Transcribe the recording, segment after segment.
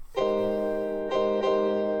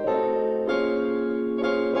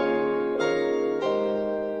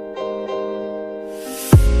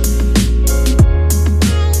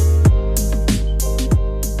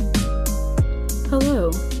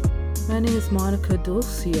Monica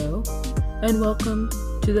Dulcio, and welcome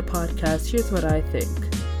to the podcast Here's What I Think,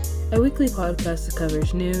 a weekly podcast that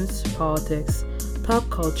covers news, politics, pop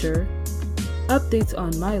culture, updates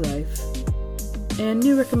on my life, and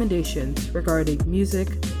new recommendations regarding music,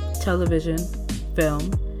 television, film,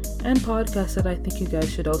 and podcasts that I think you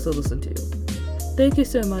guys should also listen to. Thank you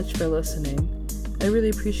so much for listening. I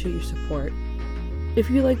really appreciate your support. If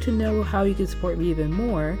you'd like to know how you can support me even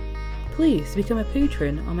more, please become a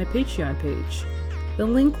patron on my Patreon page. The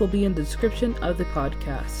link will be in the description of the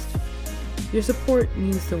podcast. Your support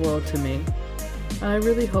means the world to me, and I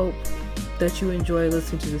really hope that you enjoy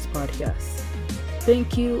listening to this podcast.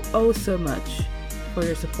 Thank you oh so much for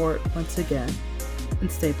your support once again,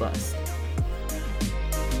 and stay blessed.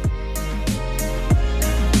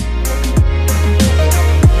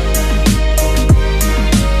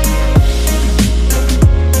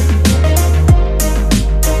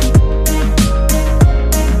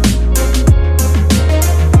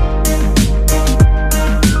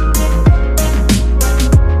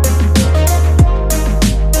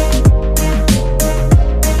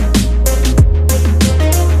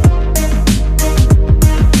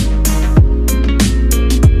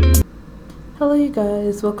 Hello you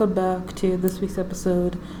guys, welcome back to this week's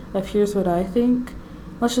episode of Here's What I Think.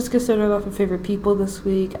 Let's just get started off with favorite people this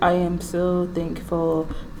week. I am so thankful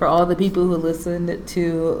for all the people who listened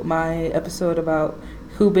to my episode about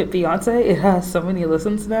Who Bit Beyonce. It has so many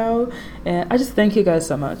listens now, and I just thank you guys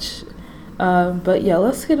so much. But yeah,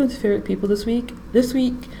 let's get into favorite people this week. This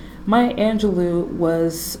week, Maya Angelou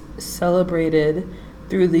was celebrated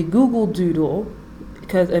through the Google Doodle,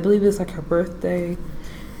 because I believe it's like her birthday.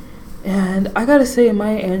 And I gotta say,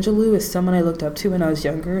 Maya Angelou is someone I looked up to when I was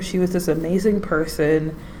younger. She was this amazing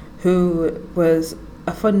person who was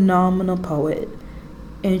a phenomenal poet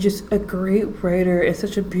and just a great writer and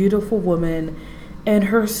such a beautiful woman. And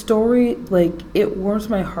her story, it warms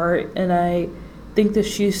my heart, and I think that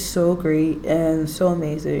she's so great and so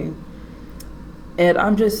amazing. And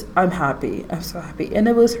I'm happy. I'm so happy. And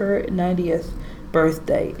it was her 90th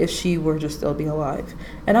birthday, if she were to still be alive.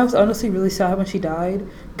 And I was honestly really sad when she died,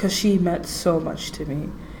 because she meant so much to me.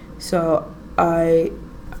 So I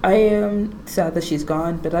am sad that she's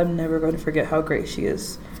gone, but I'm never going to forget how great she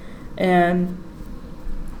is. And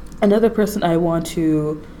another person I want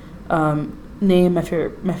to name my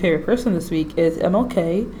favorite person this week is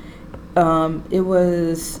MLK. It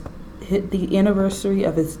was the anniversary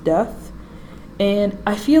of his death, and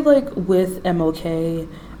I feel like with MLK,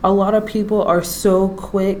 a lot of people are so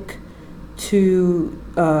quick to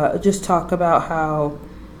just talk about how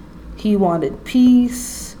he wanted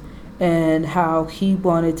peace and how he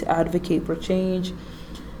wanted to advocate for change.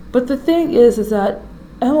 But the thing is that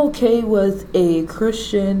MLK was a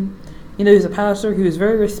Christian. He was a pastor. He was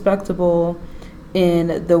very respectable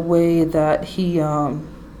in the way that he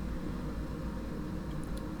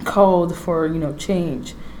called for,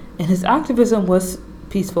 change. And his activism was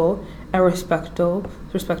peaceful and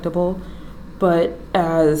respectable, but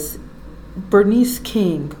as Bernice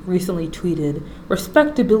King recently tweeted,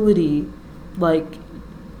 respectability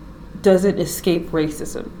doesn't escape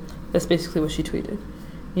racism. That's basically what she tweeted.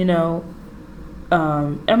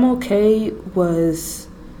 MLK was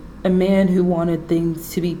a man who wanted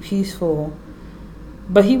things to be peaceful,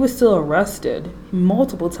 but he was still arrested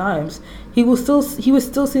multiple times. He was still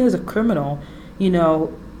seen as a criminal.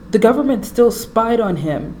 The government still spied on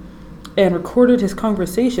him and recorded his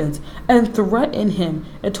conversations and threatened him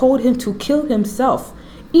and told him to kill himself,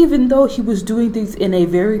 even though he was doing things in a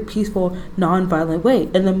very peaceful, non-violent way.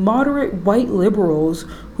 And the moderate white liberals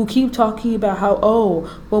who keep talking about how,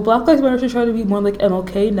 Black Lives Matter should try to be more like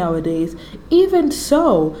MLK nowadays. Even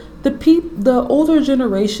so, the older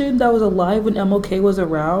generation that was alive when MLK was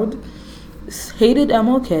around hated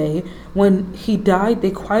MLK. When he died,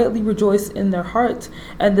 they quietly rejoiced in their hearts.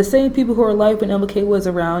 And the same people who are alive when MLK was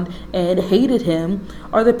around and hated him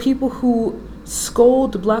are the people who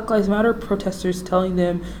scold Black Lives Matter protesters, telling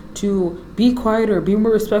them to be quieter, be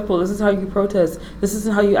more respectful. This is how you protest. This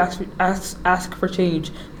isn't how you ask for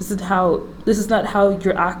change. This is not how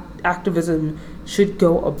your activism should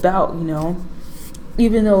go about.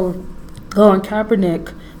 Even though Colin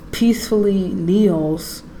Kaepernick peacefully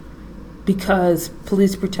kneels because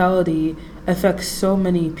police brutality affects so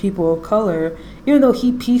many people of color, even though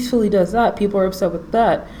he peacefully does that, people are upset with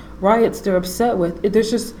that. Riots they're upset with. It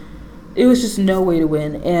was just no way to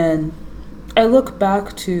win. And I look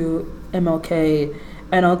back to MLK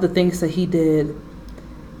and all the things that he did,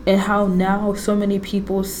 and how now so many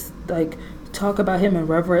people talk about him in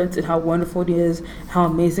reverence and how wonderful he is, how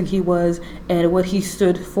amazing he was, and what he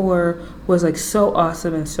stood for was so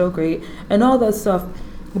awesome and so great and all that stuff.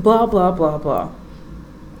 blah, blah, blah, blah.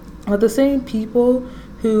 But the same people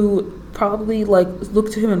who probably like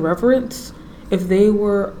looked to him in reverence, if they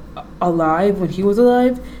were alive when he was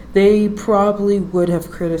alive, they probably would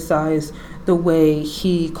have criticized the way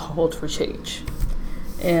he called for change.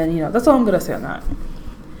 And that's all I'm gonna say on that.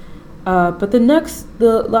 But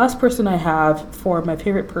the last person I have for my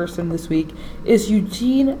favorite person this week is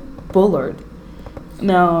Eugene Bullard.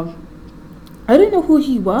 Now, I didn't know who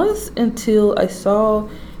he was until I saw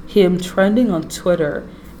him trending on Twitter,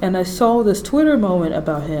 and I saw this Twitter moment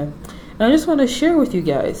about him, and I just want to share with you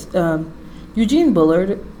guys. Eugene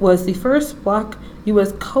Bullard was the first black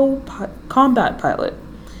U.S. combat pilot,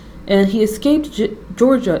 and he escaped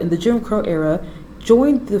Georgia in the Jim Crow era,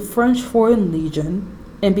 joined the French Foreign Legion,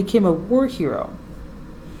 and became a war hero.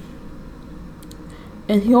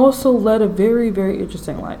 And he also led a very, very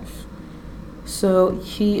interesting life. So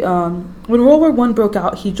he, when World War I broke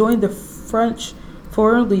out, he joined the French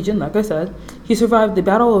Foreign Legion, like I said. He survived the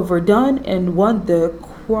Battle of Verdun and won the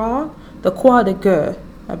Croix de Guerre,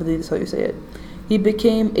 I believe that's how you say it. He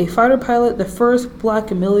became a fighter pilot, the first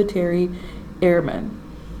black military airman.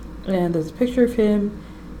 And there's a picture of him.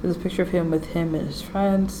 There's a picture of him with him and his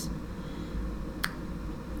friends.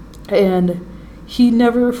 And he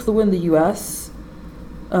never flew in the U.S.,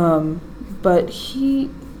 but he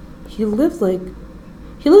lived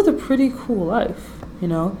a pretty cool life,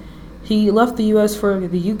 He left the U.S. for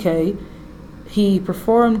the U.K. He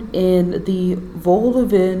performed in the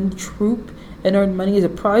Vaudeville troupe and earned money as a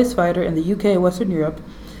prize fighter in the U.K. and Western Europe.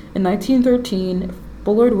 In 1913,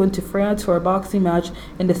 Bullard went to France for a boxing match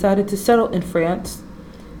and decided to settle in France.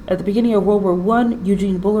 At the beginning of World War I,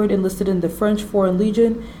 Eugene Bullard enlisted in the French Foreign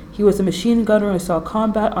Legion. He was a machine gunner and saw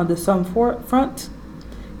combat on the Somme front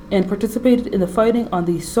and participated in the fighting on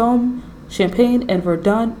the Somme, Champagne, and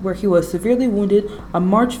Verdun, where he was severely wounded on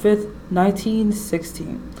March 5,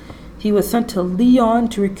 1916. He was sent to Lyon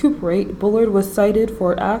to recuperate. Bullard was cited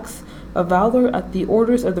for acts of valor at the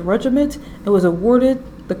orders of the regiment and was awarded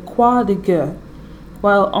the Croix de Guerre.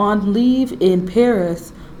 While on leave in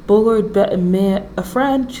Paris, Bullard bet a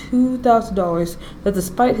friend $2,000 that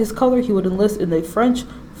despite his color, he would enlist in the French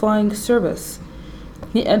flying service.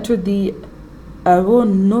 He entered the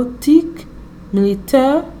Aéronautique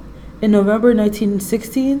Militaire in November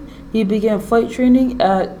 1916. He began flight training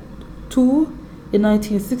at Tours in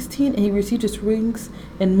 1916, and he received his wings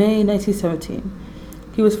in May 1917.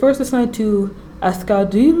 He was first assigned to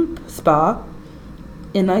Escadrille Spa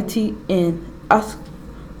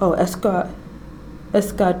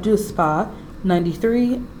Escadrille Spa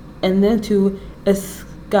 93, and then to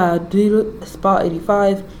Escadrille Spa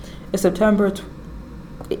 85 in September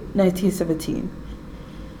 1917.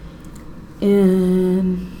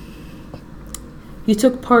 And he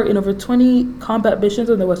took part in over 20 combat missions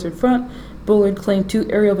on the Western Front. Bullard claimed 2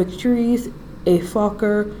 aerial victories, a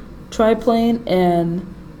Fokker triplane and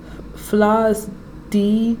Flas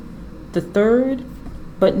D the third,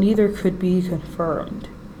 but neither could be confirmed.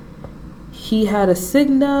 He had a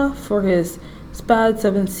Cigna for his SPAD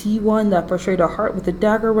 7C1 that portrayed a heart with a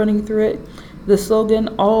dagger running through it. The slogan,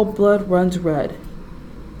 "All blood runs red."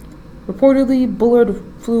 Reportedly, Bullard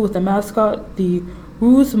flew with a mascot, the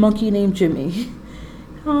ruse monkey named Jimmy.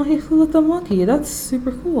 Oh, he flew with a monkey. That's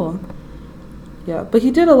super cool. Yeah, but he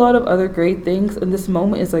did a lot of other great things, and this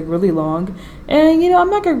moment is really long. And I'm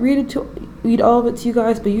not gonna read all of it to you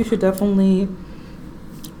guys, but you should definitely,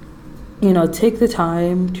 take the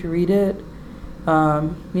time to read it.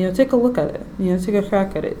 Take a look at it. Take a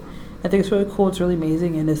crack at it. I think it's really cool. It's really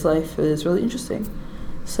amazing, and his life is really interesting.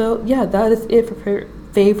 So yeah, that is it for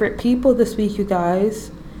favorite people this week, you guys.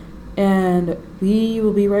 And we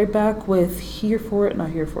will be right back with Here for It, Not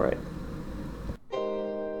Here for It.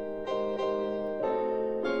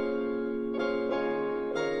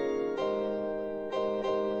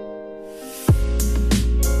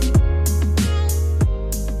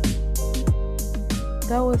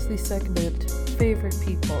 That was the segment Favorite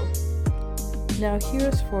People. Now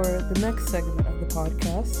here's for the next segment of the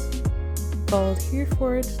podcast called Here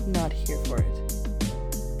for It, Not Here for It.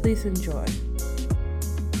 Please enjoy.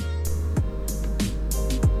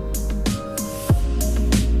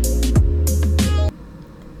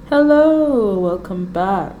 Hello, welcome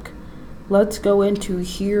back. Let's go into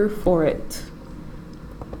Here for It.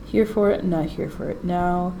 Here for It, Not Here for It.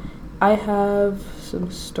 Now, I have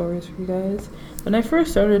some stories for you guys. When I first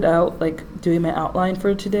started out doing my outline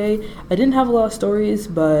for today, I didn't have a lot of stories,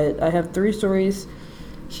 but I have 3 stories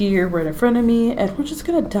here right in front of me, and we're just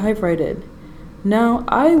gonna dive right in. Now,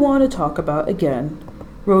 I want to talk about, again,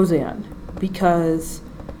 Roseanne, because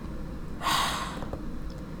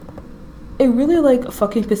it really like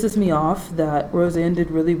fucking pisses me off that Roseanne did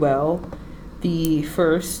really well the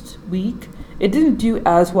first week. It didn't do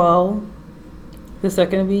as well the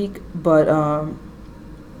second week, but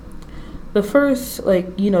the first,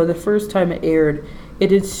 like, the first time it aired, it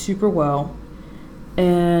did super well.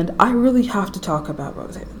 And I really have to talk about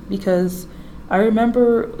Roseanne because I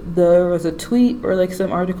remember there was a tweet or like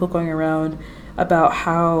some article going around about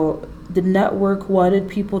how the network wanted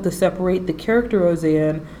people to separate the character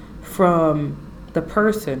Roseanne from the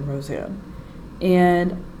person Roseanne.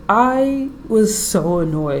 And I was so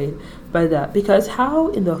annoyed by that because how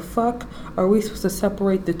in the fuck are we supposed to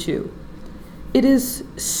separate the two? It is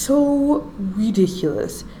so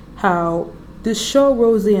ridiculous how the show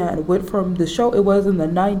Roseanne went from the show it was in the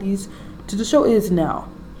 90s to the show it is now,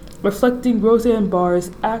 reflecting Roseanne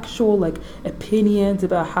Barr's actual like opinions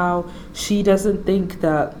about how she doesn't think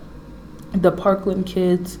that the Parkland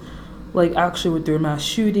kids like actually went through a mass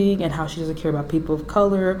shooting, and how she doesn't care about people of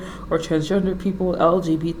color or transgender people,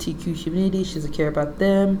 LGBTQ community. She doesn't care about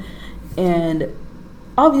them. And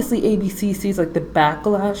obviously ABC sees like the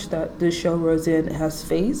backlash that the show Roseanne has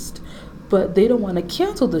faced, but they don't want to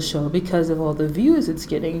cancel the show because of all the views it's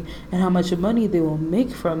getting and how much money they will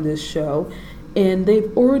make from this show. And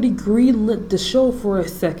they've already greenlit the show for a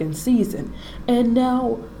second season. And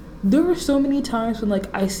now there are so many times when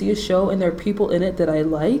like I see a show and there are people in it that I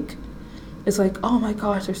like. It's like, oh my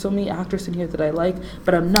gosh, there's so many actors in here that I like,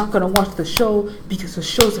 but I'm not gonna watch the show because the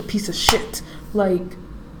show's a piece of shit. Like,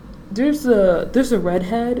 there's a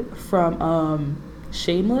redhead from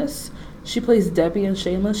Shameless. She plays Debbie in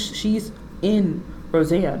Shameless. She's in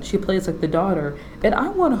Roseanne. She plays like the daughter, and I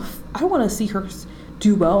wanna see her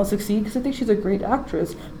do well and succeed because I think she's a great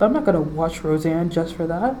actress. But I'm not gonna watch Roseanne just for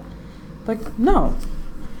that. Like, no,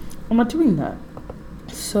 I'm not doing that.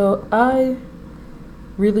 So I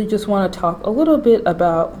really just want to talk a little bit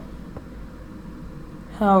about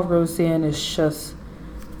how Roseanne is just,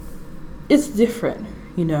 it's different,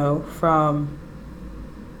 from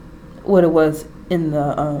what it was in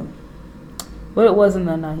the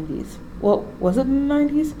 90s. Well, was it in the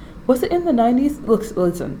 90s? Was it in the 90s?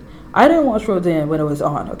 Listen, I didn't watch Roseanne when it was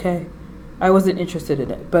on, okay? I wasn't interested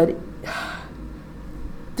in it, but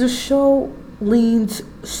the show leans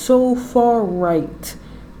so far right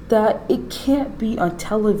that it can't be on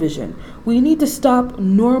television. We need to stop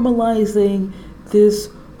normalizing this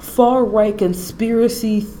far-right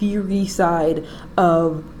conspiracy theory side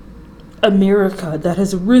of America that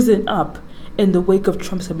has risen up in the wake of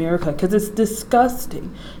Trump's America, because it's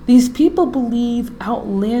disgusting. These people believe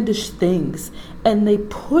outlandish things and they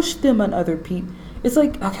push them on other people. It's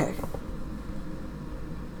like, okay.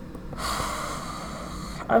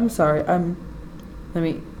 I'm sorry.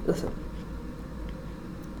 Listen.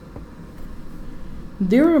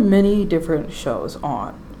 There are many different shows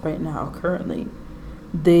on right now, currently.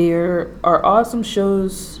 There are awesome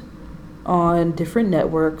shows on different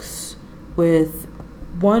networks with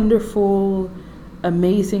wonderful,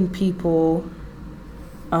 amazing people,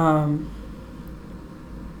 and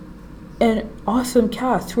awesome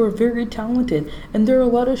cast who are very talented. And there are a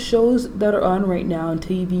lot of shows that are on right now on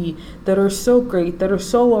TV that are so great, that are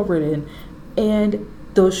so well written, and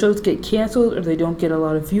those shows get canceled or they don't get a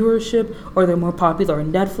lot of viewership, or they're more popular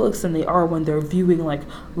on Netflix than they are when they're viewing like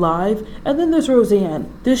live. And then there's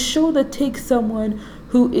Roseanne, this show that takes someone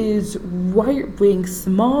who is right-wing,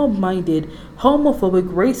 small-minded, homophobic,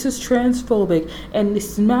 racist, transphobic, and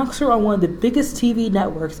smacks her on one of the biggest TV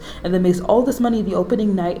networks, and then makes all this money the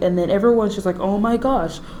opening night, and then everyone's just like, oh my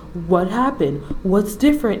gosh, what happened? What's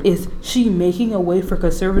different? Is she making a way for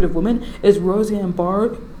conservative women? Is Roseanne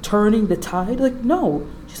Barr turning the tide? Like, no,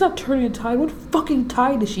 she's not turning the tide. What fucking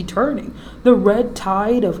tide is she turning? The red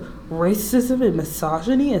tide of racism and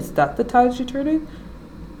misogyny? Is that the tide she's turning?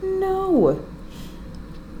 No.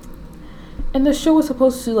 And the show is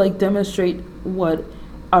supposed to like demonstrate what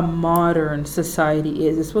a modern society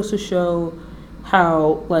is. It's supposed to show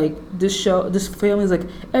how like this family is like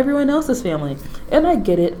everyone else's family. And I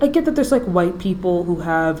get it. I get that there's like white people who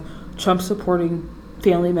have Trump supporting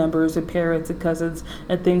family members and parents and cousins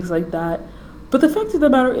and things like that. But the fact of the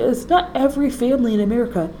matter is, not every family in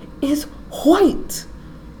America is white.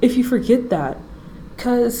 If you forget that.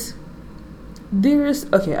 Because I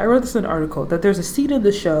read this in an article that there's a scene in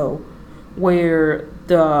the show where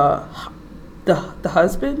the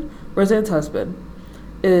husband, Roseanne's husband,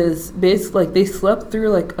 is basically like they slept through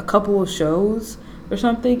like a couple of shows or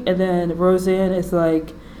something, and then Roseanne is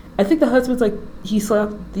like, I think the husband's like he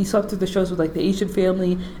slept through the shows with like the Asian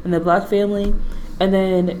family and the black family, and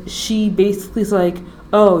then she basically is like,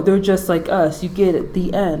 oh, they're just like us, you get it,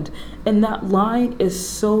 the end. And that line is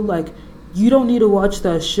so like you don't need to watch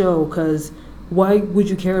that show because why would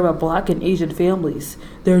you care about Black and Asian families?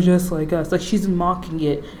 They're just like us. Like, she's mocking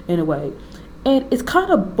it in a way. And it's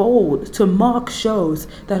kind of bold to mock shows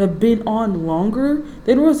that have been on longer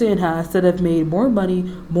than Roseanne has, that have made more money,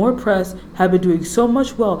 more press, have been doing so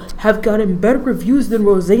much well, have gotten better reviews than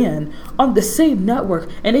Roseanne on the same network.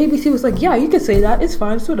 And ABC was like, yeah, you can say that. It's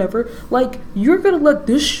fine. It's whatever. Like, you're going to let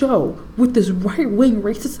this show with this right-wing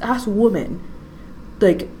racist ass woman,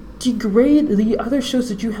 like, degrade the other shows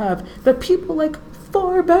that you have that people like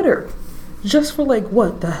far better. Just for like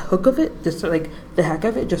what, the hook of it, just for like the heck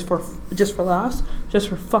of it, just for laughs, just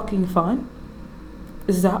for fucking fun.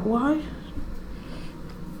 Is that why?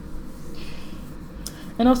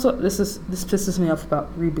 And also, this pisses me off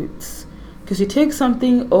about reboots, because you take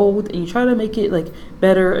something old and you try to make it like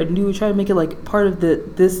better and new, try to make it like part of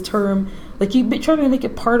this term, like you try to make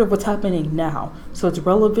it part of what's happening now, so it's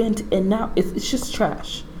relevant. And now it's just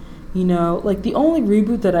trash. You know, like the only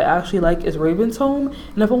reboot that I actually like is Raven's Home,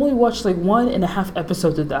 and I've only watched like 1.5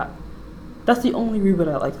 episodes of that. That's the only reboot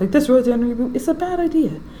I like. Like this Roseanne reboot, it's a bad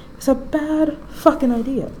idea. It's a bad fucking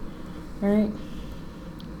idea, right?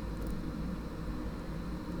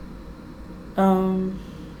 I'm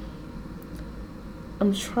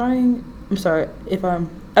sorry if I'm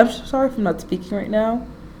not speaking right now.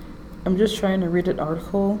 I'm just trying to read an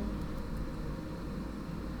article.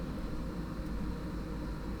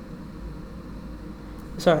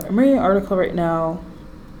 Sorry, I'm reading an article right now.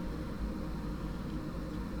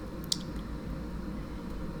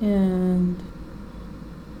 And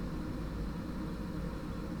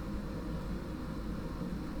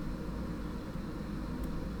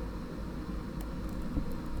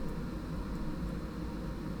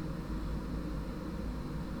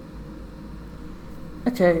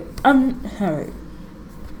okay, alright.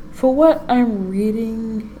 For what I'm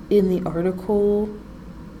reading in the article,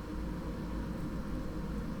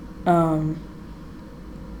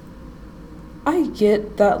 I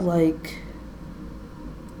get that, like,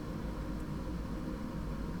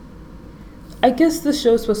 I guess the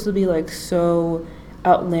show's supposed to be like so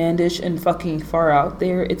outlandish and fucking far out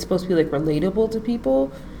there. It's supposed to be like relatable to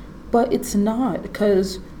people, but it's not,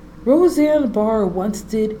 because Roseanne Barr once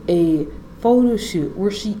did a photo shoot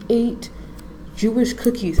where she ate Jewish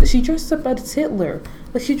cookies. She dressed up as Hitler.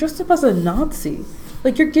 Like, she dressed up as a Nazi.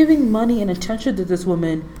 Like, you're giving money and attention to this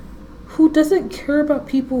woman who doesn't care about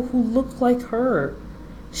people who look like her.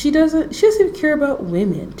 She doesn't even care about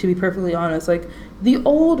women, to be perfectly honest. Like, the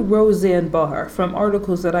old Roseanne Barr, from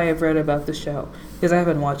articles that I have read about the show, because I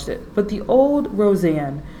haven't watched it, but the old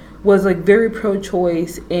Roseanne was like very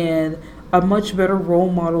pro-choice and a much better role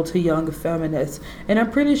model to young feminists. And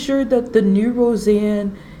I'm pretty sure that the new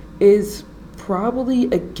Roseanne is probably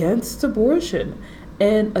against abortion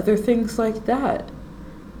and other things like that.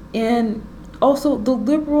 And also, the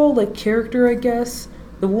liberal, like, character, I guess,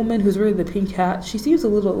 the woman who's wearing the pink hat, she seems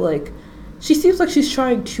like she's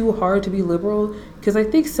trying too hard to be liberal, because I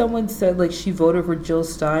think someone said, like, she voted for Jill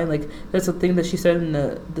Stein. Like, that's a thing that she said in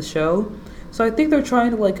the show. So I think they're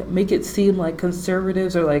trying to, like, make it seem like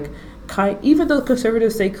conservatives are, like, even though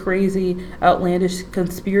conservatives say crazy, outlandish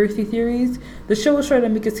conspiracy theories, the show is trying to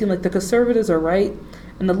make it seem like the conservatives are right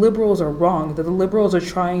and the liberals are wrong, that the liberals are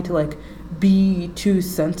trying to, like, be too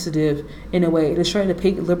sensitive in a way. They're trying to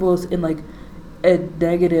paint liberals in, like, a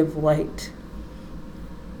negative light.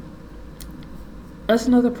 That's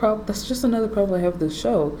another problem. That's just another problem I have with the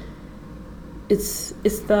show. It's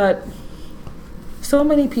that so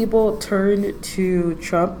many people turned to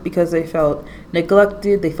Trump because they felt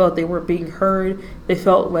neglected, they felt they weren't being heard, they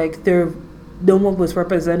felt like no one was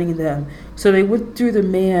representing them. So they went through the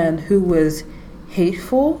man who was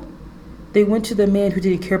hateful. They went to the man who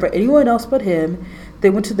didn't care about anyone else but him. They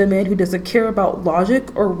went to the man who doesn't care about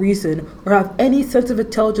logic or reason or have any sense of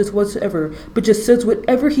intelligence whatsoever, but just says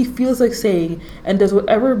whatever he feels like saying and does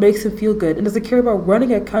whatever makes him feel good and doesn't care about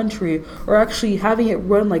running a country or actually having it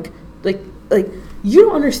run like you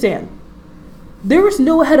don't understand. There is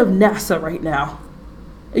no head of NASA right now.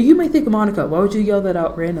 You may think, Monica, why would you yell that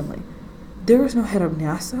out randomly? There is no head of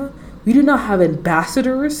NASA. We do not have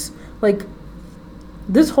ambassadors. Like,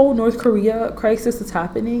 this whole North Korea crisis that's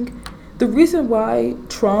happening, the reason why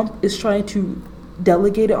Trump is trying to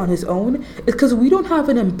delegate it on his own is because we don't have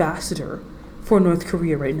an ambassador for North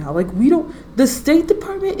Korea right now. Like, the State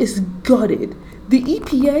Department is gutted. The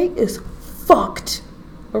EPA is fucked.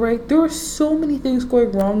 All right, there are so many things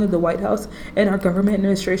going wrong in the White House and our government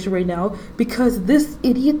administration right now because this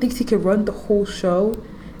idiot thinks he can run the whole show,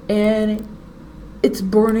 and it's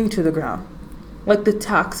burning to the ground. Like, the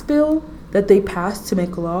tax bill that they passed to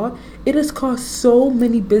make law, it has caused so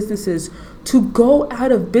many businesses to go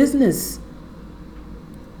out of business.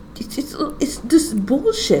 it's just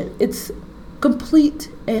bullshit. It's complete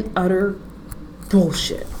and utter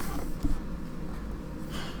bullshit.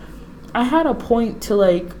 I had a point to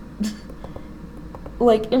like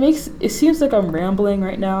it seems like I'm rambling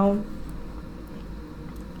right now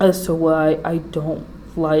as to why I don't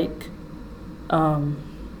like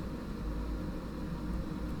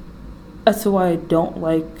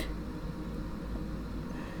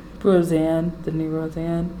Roseanne, the new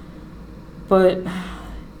Roseanne. But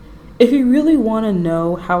if you really want to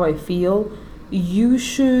know how I feel, you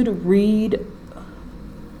should read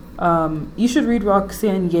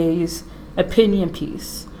Roxanne Ye's opinion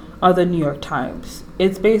piece on the New York Times.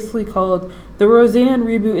 It's basically called "The Roseanne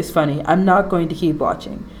Reboot is Funny. I'm Not Going to Keep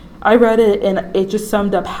Watching." I read it and it just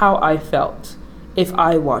summed up how I felt if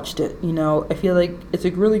I watched it. You know, I feel like it's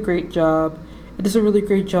a really great job. It does a really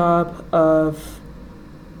great job of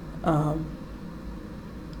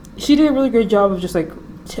she did a really great job of just like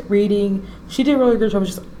reading. She did a really great job of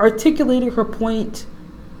just articulating her point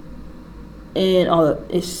and all that.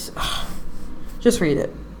 It's just read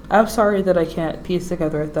it. I'm sorry that I can't piece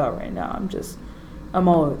together a thought right now. I'm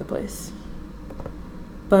all over the place.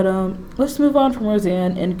 But let's move on from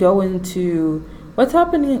Roseanne and go into what's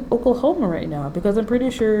happening in Oklahoma right now, because I'm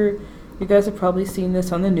pretty sure you guys have probably seen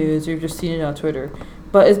this on the news or you've just seen it on Twitter.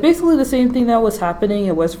 But it's basically the same thing that was happening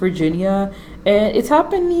in West Virginia, and it's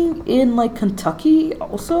happening in like Kentucky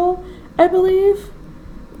also, I believe.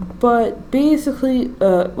 But basically,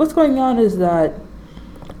 what's going on is that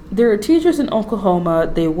there are teachers in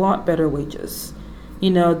Oklahoma. They want better wages. You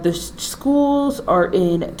know, the schools are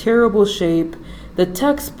in terrible shape. The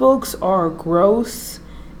textbooks are gross,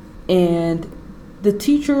 and the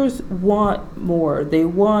teachers want more. They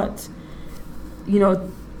want, you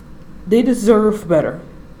know, they deserve better.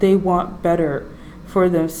 They want better for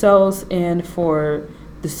themselves and for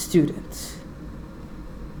the students.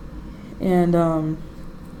 And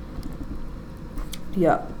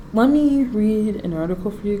yeah, let me read an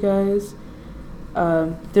article for you guys.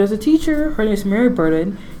 There's a teacher, her name is Mary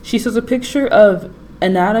Burden. She shows a picture of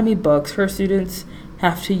anatomy books her students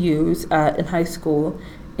have to use in high school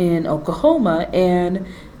in Oklahoma, and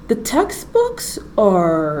the textbooks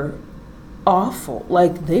are awful.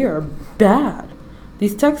 Like, they are bad.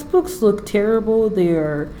 These textbooks look terrible. They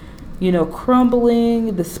are, you know,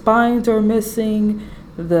 crumbling. The spines are missing.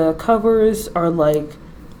 The covers are like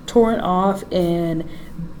torn off, and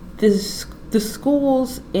the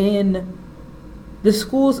schools in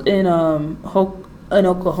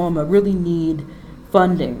Oklahoma really need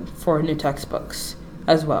funding for new textbooks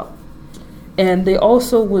as well. And they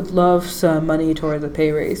also would love some money towards a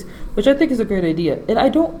pay raise, which I think is a great idea. And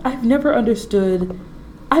I've never understood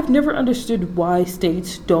why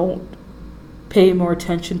states don't pay more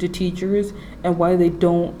attention to teachers and why they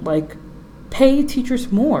don't like pay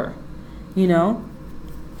teachers more, you know?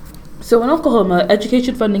 So in Oklahoma,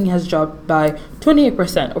 education funding has dropped by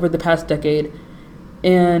 28% over the past decade,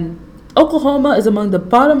 and Oklahoma is among the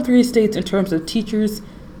bottom 3 states in terms of teachers'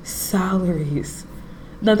 salaries.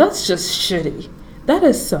 Now that's just shitty. That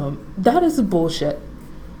is bullshit.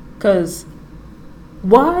 Cause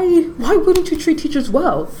why wouldn't you treat teachers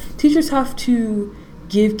well? Teachers have to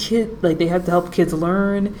they have to help kids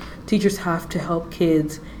learn. Teachers have to help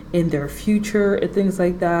kids in their future and things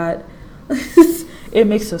like that. It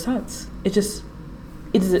makes no sense. Does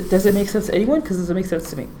it make sense to anyone? Because it doesn't make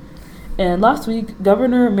sense to me. And last week,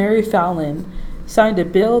 Governor Mary Fallin signed a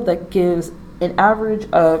bill that gives an average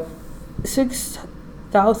of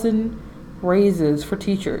 6,000 raises for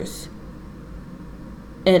teachers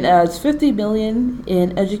and adds $50 million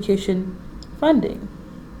in education funding.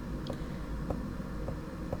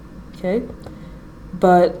 Okay,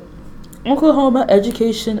 but Oklahoma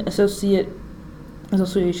Education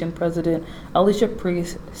Association President Alicia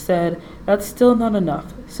Priest said that's still not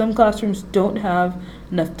enough. Some classrooms don't have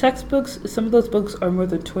enough textbooks. Some of those books are more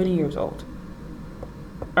than 20 years old.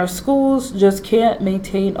 Our schools just can't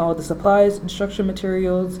maintain all the supplies, instruction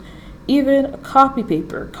materials, even copy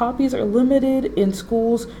paper. Copies are limited in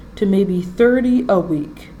schools to maybe 30 a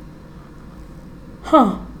week.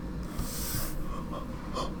 Huh.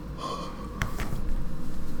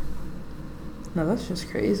 Now that's just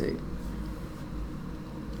crazy.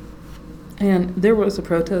 And there was a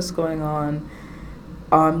protest going on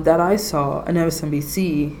that I saw on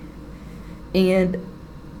MSNBC, and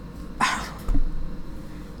I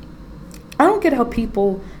don't get how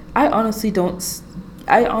people. I honestly don't.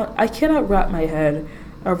 I cannot wrap my head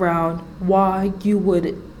around why you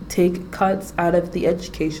would take cuts out of the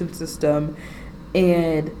education system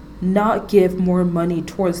and not give more money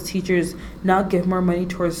towards teachers, not give more money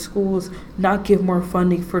towards schools, not give more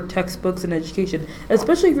funding for textbooks and education,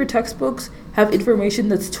 especially if your textbooks have information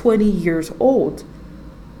that's 20 years old.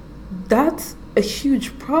 That's a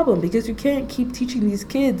huge problem because you can't keep teaching these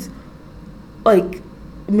kids like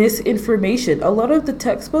misinformation. A lot of the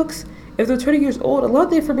textbooks, if they're 20 years old, a lot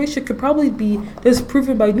of the information could probably be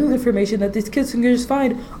disproven by new information that these kids can just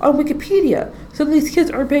find on Wikipedia. So these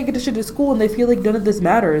kids aren't paying attention to school and they feel like none of this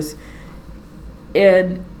matters.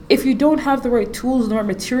 And if you don't have the right tools and the right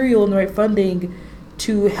material and the right funding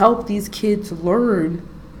to help these kids learn,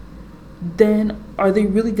 then are they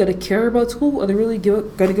really going to care about school? Are they really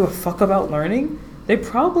going to give a fuck about learning? They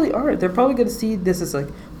probably aren't. They're probably going to see this as like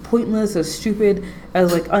pointless, as stupid,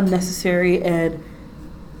 as like unnecessary, and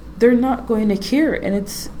they're not going to care. And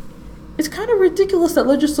it's kind of ridiculous that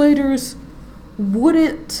legislators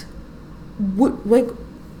would like.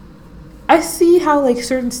 I see how like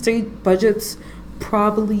certain state budgets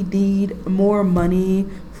probably need more money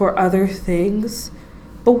for other things,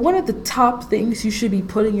 but one of the top things you should be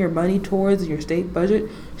putting your money towards in your state budget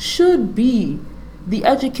should be the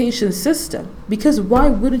education system. Because why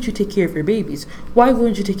wouldn't you take care of your babies? Why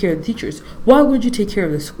wouldn't you take care of the teachers? Why wouldn't you take care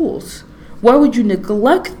of the schools? Why would you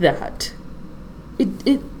neglect that? It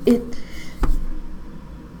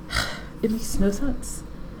makes no sense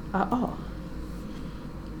at all.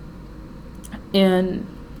 And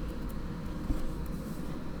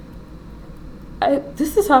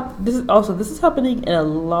this is happening in a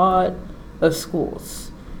lot of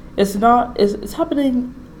schools. It's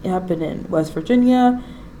happening in West Virginia,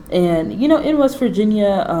 and in West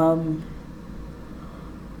Virginia,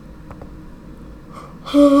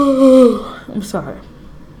 I'm sorry.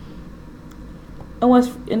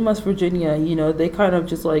 In West Virginia, they kind of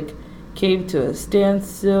just like came to a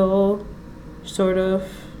standstill, sort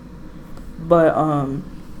of, but I'm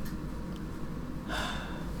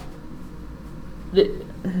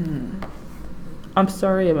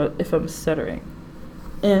sorry if I'm stuttering.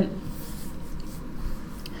 And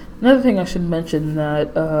another thing I should mention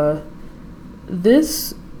that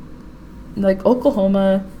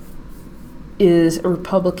Oklahoma is a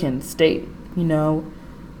Republican state.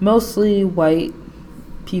 Mostly white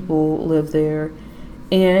people live there,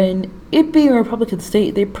 and it being a Republican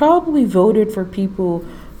state, they probably voted for people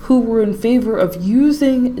who were in favor of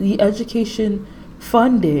using the education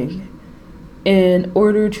funding in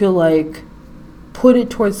order to put it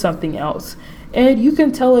towards something else. And you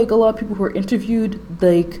can tell a lot of people who are interviewed,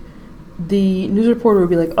 the news reporter would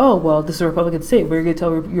be like, oh, well, this is a Republican state. We're going to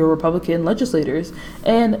tell your Republican legislators.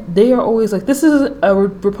 And they are always like, this is a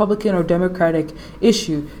Republican or Democratic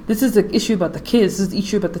issue. This is an issue about the kids. This is an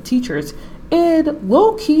issue about the teachers. And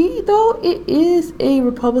low-key, though, it is a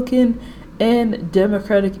Republican and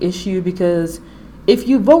Democratic issue, because if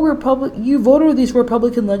you vote you voted these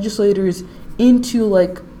Republican legislators into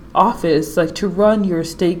office to run your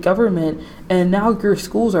state government, and now your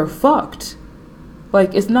schools are fucked.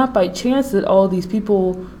 It's not by chance that all these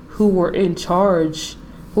people who were in charge,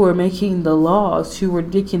 who were making the laws, who were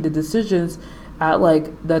making the decisions at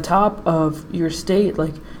the top of your state,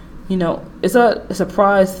 it's not a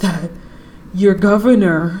surprise that your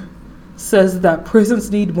governor says that prisons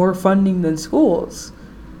need more funding than schools.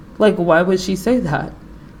 Why would she say that?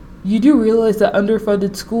 You do realize that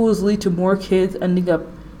underfunded schools lead to more kids ending up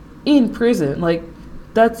in prison.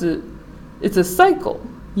 It's a cycle.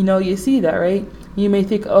 You see that, right? You may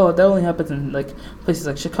think, oh, that only happens in places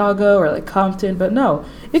like Chicago or Compton, but no,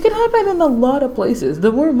 it can happen in a lot of places.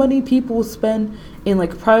 The more money people spend in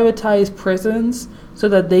privatized prisons so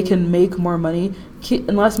that they can make more money,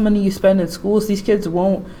 and less money you spend in schools, these kids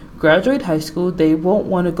won't graduate high school. They won't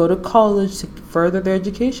want to go to college to further their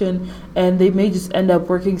education, and they may just end up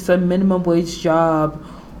working some minimum wage job,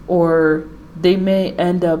 or they may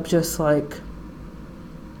end up just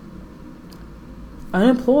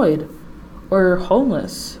unemployed or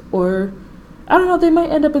homeless, or I don't know, they might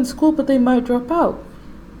end up in school, but they might drop out.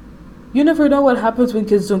 You never know what happens when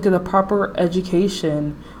kids don't get a proper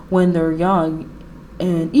education when they're young,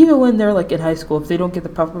 and even when they're in high school, if they don't get the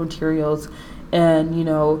proper materials, and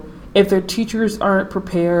if their teachers aren't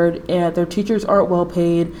prepared, and their teachers aren't well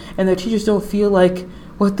paid, and their teachers don't feel like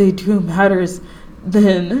what they do matters,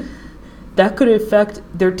 then that could affect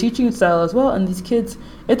their teaching style as well. And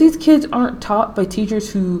if these kids aren't taught by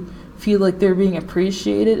teachers who feel like they're being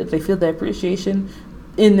appreciated, if they feel that appreciation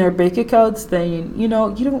in their bank accounts, then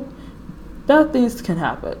bad things can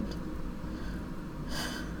happen.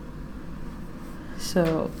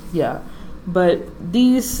 So yeah, but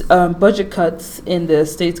these budget cuts in the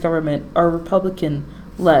state's government are Republican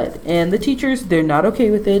led. And the teachers, they're not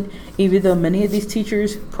okay with it, even though many of these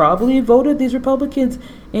teachers probably voted these Republicans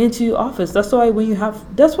into office. That's why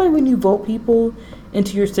when you vote people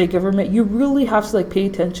into your state government, you really have to pay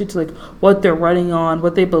attention to what they're running on,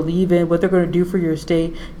 what they believe in, what they're going to do for your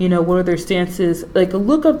state, what are their stances.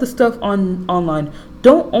 Look up the stuff online.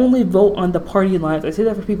 Don't only vote on the party lines. I say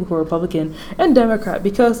that for people who are Republican and Democrat,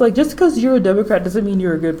 because just because you're a Democrat doesn't mean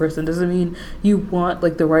you're a good person, doesn't mean you want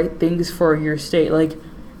the right things for your state.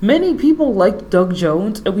 Many people like Doug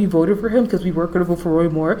Jones, and we voted for him because we weren't going to vote for Roy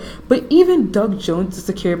Moore. But even Doug Jones is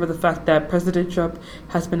secure about the fact that President Trump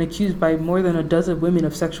has been accused by more than a dozen women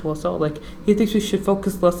of sexual assault. He thinks we should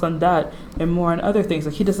focus less on that and more on other things.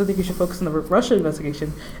 He doesn't think we should focus on the Russia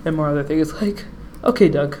investigation and more other things. Okay,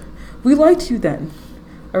 Doug, we liked you then.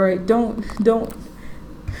 All right, don't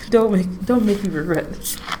make me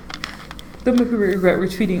regret. Don't make me regret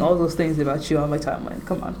retweeting all those things about you on my timeline.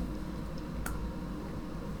 Come on.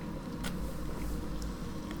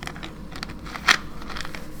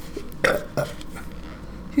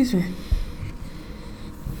 Excuse me.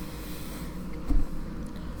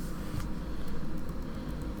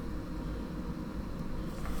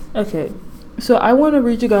 Okay, so I want to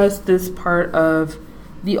read you guys this part of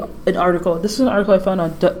an article. This is an article I found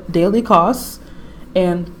on Daily Costs,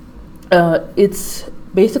 and it's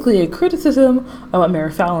basically a criticism of what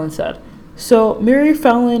Mary Fallon said. So Mary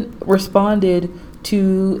Fallon responded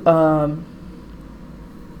to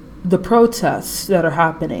the protests that are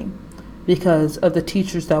happening because of the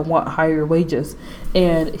teachers that want higher wages.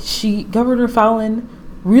 And Governor Fallon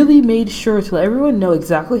really made sure to let everyone know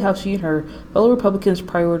exactly how she and her fellow Republicans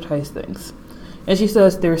prioritize things. And she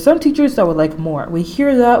says, there are some teachers that would like more. We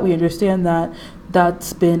hear that, we understand that.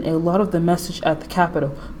 That's been a lot of the message at the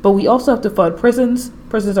Capitol. But we also have to fund prisons.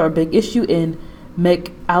 Prisons are a big issue in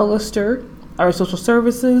McAllister, our social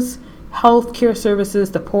services, health care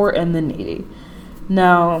services, the poor and the needy.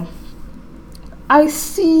 Now, I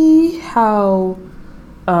see how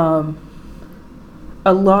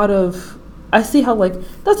that's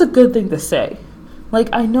a good thing to say.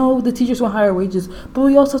 I know the teachers want higher wages, but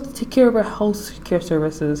we also have to take care of our health care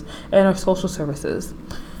services and our social services.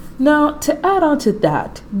 Now, to add on to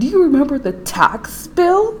that, do you remember the tax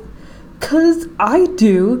bill? Because I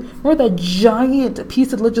do. Remember that giant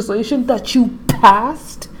piece of legislation that you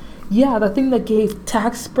passed? Yeah, the thing that gave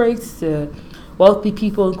tax breaks to wealthy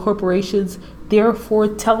people and corporations, therefore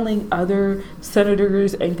telling other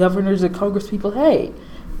senators and governors and congresspeople, hey,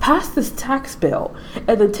 pass this tax bill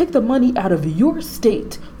and then take the money out of your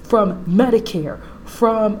state from Medicare,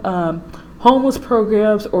 from homeless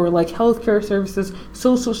programs or healthcare services,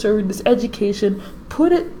 social services, education,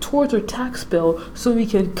 put it towards our tax bill so we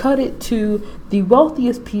can cut it to the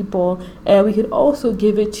wealthiest people, and we can also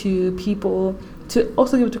give it to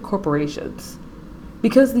corporations.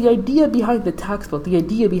 Because the idea behind the tax bill, the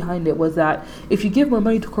idea behind it was that if you give more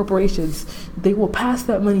money to corporations, they will pass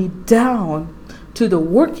that money down to the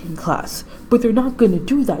working class. But they're not going to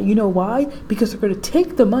do that. You know why? Because they're going to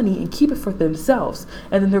take the money and keep it for themselves.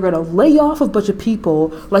 And then they're going to lay off a bunch of people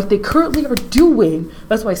like they currently are doing.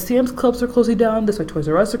 That's why Sam's Clubs are closing down. That's why Toys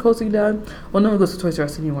R Us are closing down. Well, no one goes to Toys R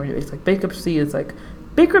Us anymore. It's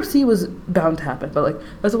bankruptcy was bound to happen, but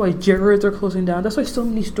that's why Jared's are closing down. That's why so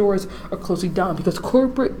many stores are closing down, because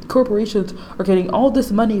corporations are getting all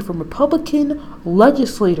this money from Republican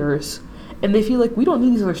legislators, and they feel like we don't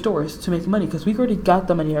need these other stores to make money because we've already got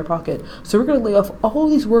the money in our pocket. So we're going to lay off all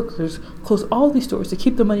these workers, close all these stores to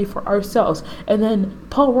keep the money for ourselves. And then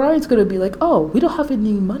Paul Ryan's going to be like, oh, we don't have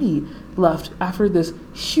any money left after this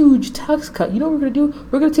huge tax cut. You know what we're going to do?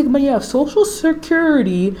 We're going to take money out of Social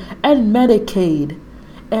Security and Medicaid.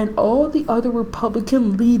 And all the other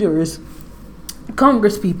Republican leaders,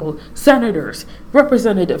 congresspeople, senators,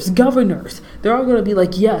 representatives, governors, they're all going to be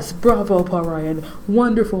like, yes, bravo, Paul Ryan,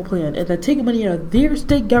 wonderful plan. And then take money out of their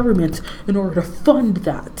state governments in order to fund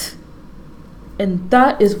that. And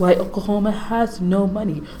that is why Oklahoma has no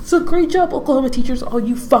money. So great job, Oklahoma teachers, all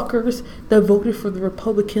you fuckers that voted for the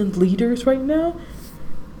Republican leaders right now.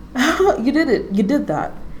 You did it. You did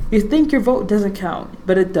that. You think your vote doesn't count,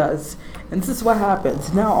 but it does. And this is what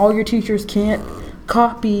happens. Now all your teachers can't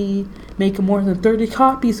make more than 30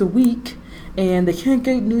 copies a week, and they can't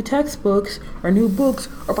get new textbooks or new books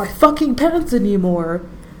or buy fucking pens anymore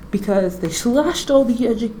because they slashed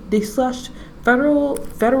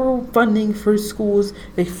federal funding for schools,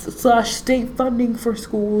 they slashed state funding for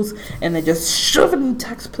schools, and they just shove it in the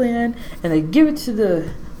tax plan and they give it to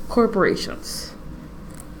the corporations.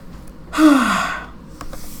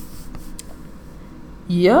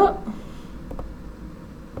 Yup.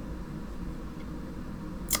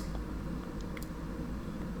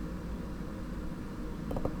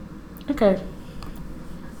 Okay.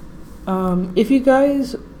 If you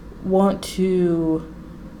guys want to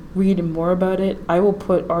read more about it, I will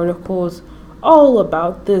put articles all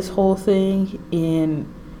about this whole thing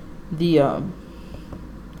in the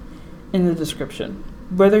description.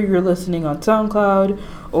 Whether you're listening on SoundCloud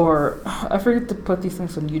or I forget to put these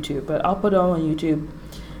things on YouTube, but I'll put it all on YouTube.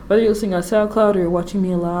 Whether you're listening on SoundCloud or you're watching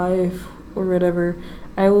me live or whatever,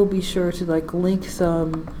 I will be sure to link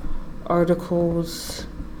some articles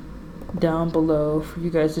down below for you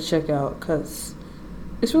guys to check out because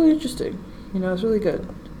it's really interesting. It's really good.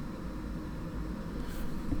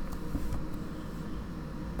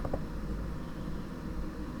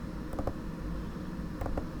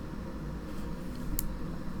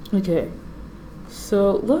 Okay,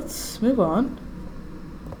 so let's move on.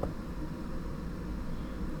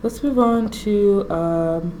 Let's move on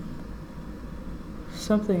to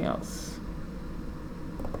something else.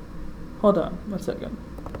 Hold on 1 second.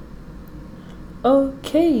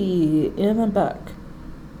 Okay, and I'm back.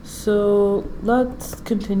 So let's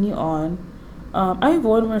continue on. I have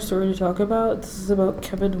one more story to talk about. This is about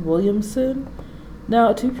Kevin Williamson.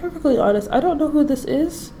 Now, to be perfectly honest, I don't know who this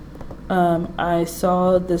is. I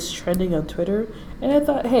saw this trending on Twitter, and I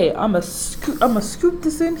thought, hey, I'm a scoop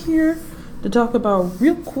this in here to talk about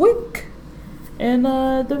real quick, and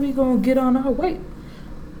then we gonna get on our way.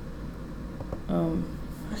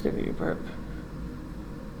 Let's do a burp.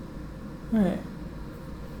 Alright.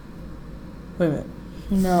 Wait a minute.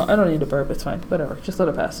 No, I don't need a burp. It's fine. Whatever. Just let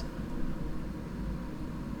it pass.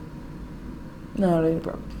 No, I don't need a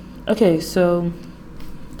burp. Okay, so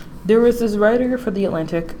there was this writer for The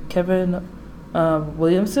Atlantic, Kevin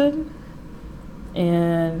Williamson,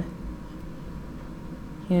 and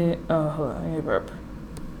hold on, I need a burp.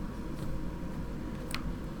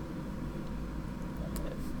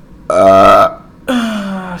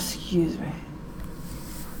 Excuse me.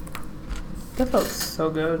 That felt so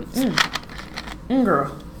good.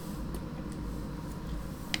 Girl.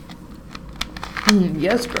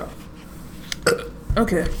 Yes, girl.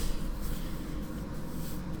 Okay.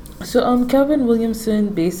 So, Kevin Williamson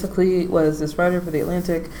basically was this writer for The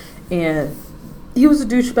Atlantic, and he was a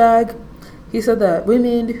douchebag. He said that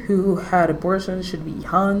women who had abortions should be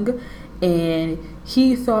hung, and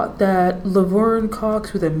he thought that Laverne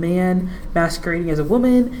Cox was a man masquerading as a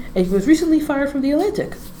woman, and he was recently fired from The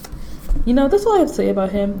Atlantic. That's all I have to say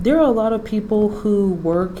about him. There are a lot of people who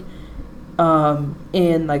work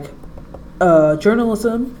in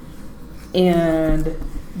journalism, and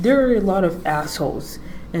there are a lot of assholes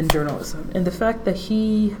in journalism, and the fact that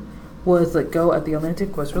he was let go at The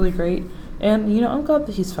Atlantic was really great. And I'm glad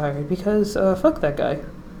that he's fired because fuck that guy.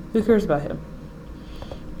 Who cares about him?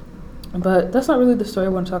 But that's not really the story I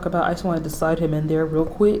want to talk about. I just wanted to slide him in there real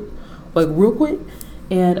quick.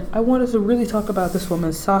 And I wanted to really talk about this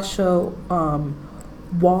woman, Sasha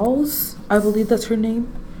Walls. I believe that's her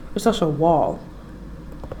name. Or Sasha Wall.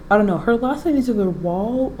 I don't know. Her last name is either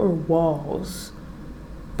Wall or Walls.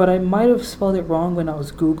 But I might have spelled it wrong when I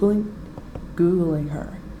was Googling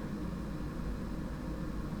her.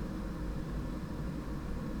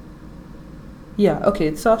 Yeah, okay,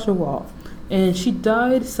 it's Sasha Wall. And she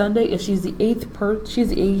died Sunday, and she's the eighth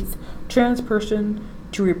trans person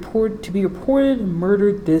to be reported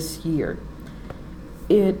murdered this year.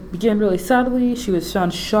 It began really sadly. She was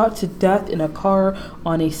found shot to death in a car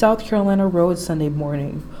on a South Carolina road Sunday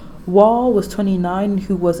morning. Wall was 29,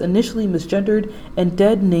 who was initially misgendered and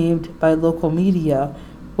dead named by local media,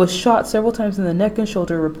 was shot several times in the neck and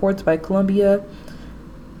shoulder, reports by Columbia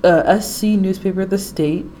SC newspaper The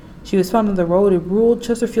State. She was found on the road in rural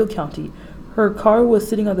Chesterfield County. Her car was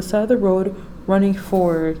sitting on the side of the road, running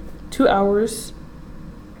for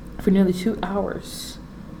nearly 2 hours.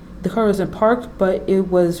 The car wasn't parked, but it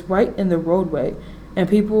was right in the roadway, and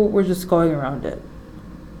people were just going around it.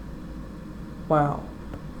 Wow.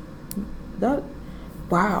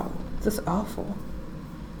 That's awful.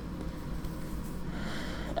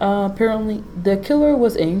 Apparently, the killer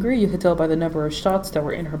was angry. You could tell by the number of shots that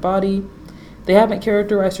were in her body. They haven't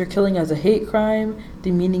characterized her killing as a hate crime,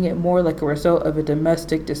 demeaning it more like a result of a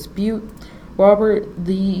domestic dispute.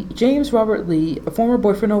 James Robert Lee, a former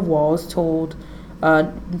boyfriend of Wall's, told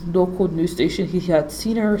a local news station he had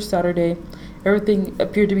seen her Saturday. Everything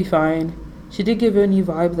appeared to be fine. She did give any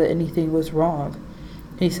vibe that anything was wrong,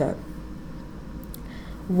 he said.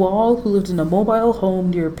 Wall, who lived in a mobile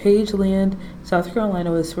home near Pageland, South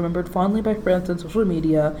Carolina, was remembered fondly by friends on social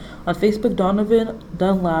media. On Facebook, Donovan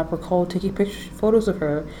Dunlap recalled taking photos of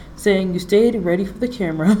her, saying, "You stayed ready for the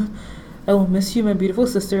camera. I will miss you, my beautiful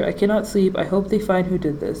sister. I cannot sleep. I hope they find who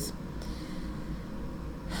did this."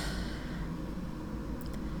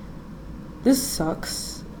 This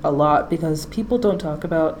sucks. a lot because people don't talk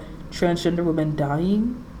about transgender women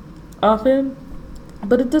dying often,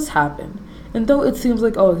 but it does happen. And though it seems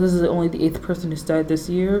like, oh, this is only the 8th person who's died this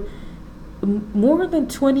year, more than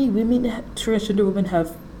 20 women, transgender women,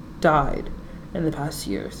 have died in the past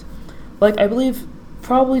years. Like, I believe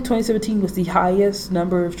probably 2017 was the highest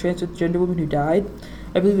number of transgender women who died.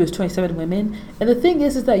 I believe it was 27 women. And the thing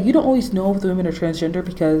is that you don't always know if the women are transgender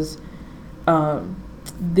because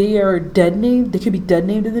they are dead named. They could be dead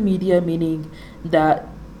named in the media, meaning that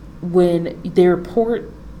when they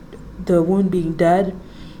report the woman being dead,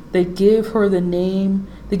 they give her the name.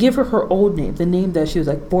 They give her her old name, the name that she was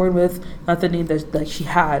like born with, not the name that she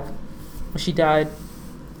had when she died,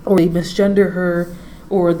 or they misgender her,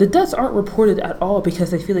 or the deaths aren't reported at all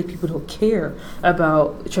because they feel like people don't care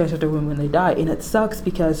about transgender women when they die, and it sucks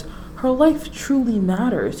because her life truly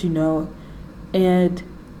matters, and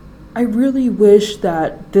I really wish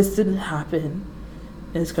that this didn't happen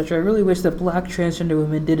in this country. I really wish that Black transgender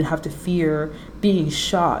women didn't have to fear being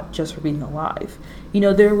shot just for being alive. There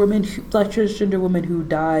are Black transgender women who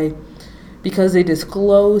die because they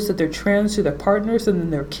disclose that they're trans to their partners and then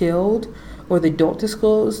they're killed, or they don't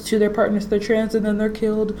disclose to their partners they're trans and then they're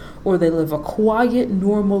killed, or they live a quiet,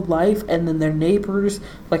 normal life and then their neighbors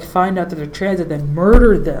find out that they're trans and then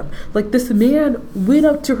murder them. Like, this man went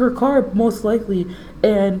up to her car, most likely,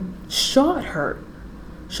 and shot her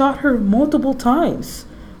multiple times.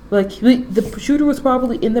 The shooter was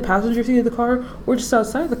probably in the passenger seat of the car or just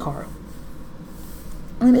outside the car.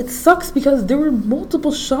 And it sucks because there were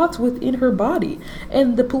multiple shots within her body,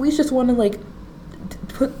 and the police just want to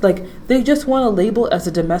they just want to label it as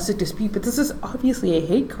a domestic dispute, but this is obviously a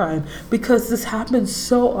hate crime because this happens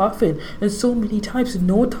so often and so many times, and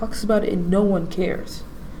no one talks about it and no one cares.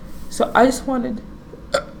 So I really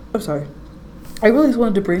just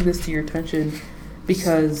wanted to bring this to your attention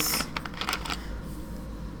because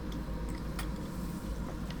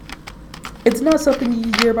it's not something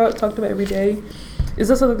you hear about, talked about every day. It's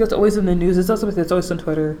not something that's always in the news. It's not something that's always on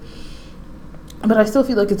Twitter. But I still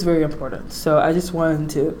feel like it's very important. So I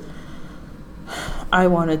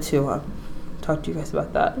wanted to talk to you guys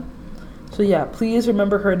about that. So yeah, please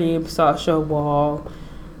remember her name, Sasha Wall.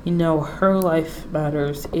 Her life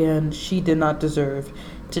matters, and she did not deserve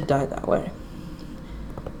to die that way.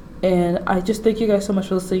 And I just thank you guys so much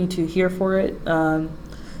for listening to Here For It.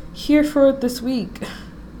 Here for it this week.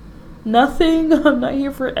 Nothing. I'm not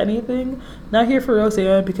here for anything. Not here for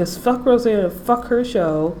Roseanne because fuck Roseanne, fuck her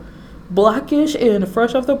show. Blackish and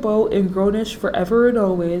Fresh Off the Boat and Grownish forever and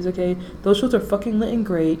always, okay? Those shows are fucking lit and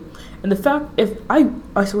great. And the fact,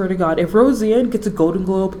 I swear to God, if Roseanne gets a Golden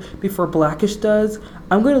Globe before Blackish does,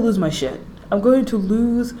 I'm going to lose my shit. I'm going to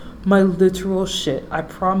lose my literal shit. I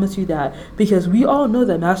promise you that. Because we all know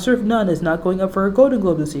that Master of None is not going up for a Golden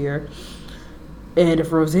Globe this year. And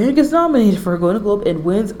if Roseanne gets nominated for a Golden Globe and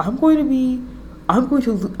wins, I'll go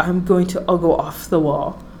off the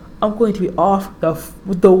wall. I'm going to be off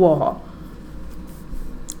the wall.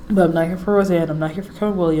 But I'm not here for Roseanne. I'm not here for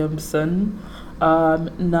Kevin Williamson.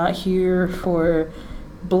 Not here for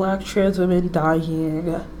Black trans women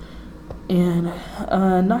dying. And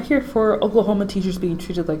not here for Oklahoma teachers being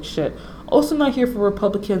treated like shit. Also not here for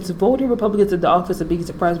Republicans voting Republicans into office and being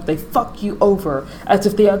surprised when they fuck you over as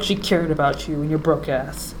if they actually cared about you and your broke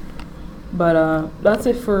ass. But that's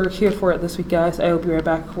it for Here For It this week, guys. I will be right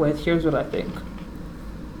back with Here's What I Think.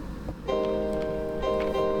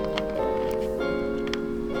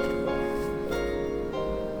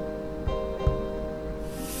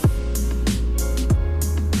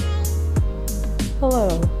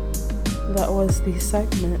 Hello. That was the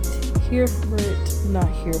segment Here For It, Not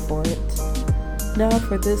Here For It. Now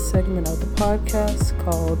for this segment of the podcast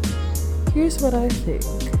called Here's What I Think.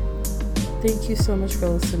 Thank you so much for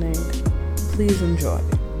listening. Please enjoy.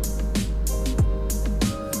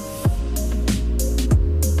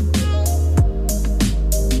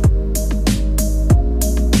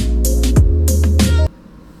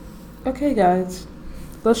 Okay, guys,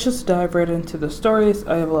 let's just dive right into the stories.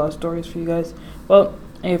 I have a lot of stories for you guys. Well,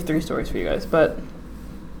 I have 3 stories for you guys, but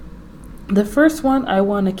the first one I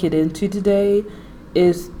want to get into today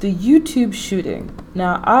is the YouTube shooting.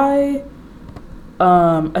 Now, I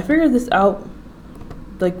figured this out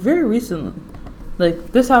very recently.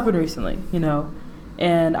 This happened recently,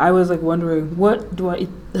 and I was wondering, what do I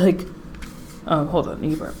hold on,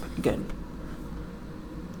 need to burp again.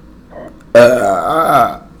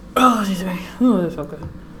 Oh, excuse me. Oh, that felt good.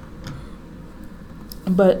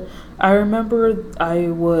 But I remember I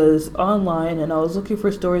was online and I was looking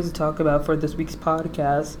for stories to talk about for this week's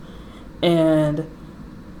podcast, and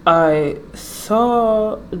I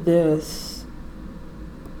saw this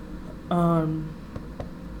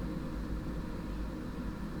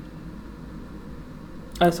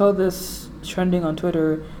I saw this trending on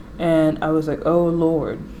Twitter, and I was like, oh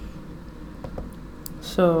Lord.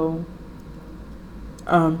 So,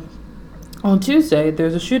 on Tuesday,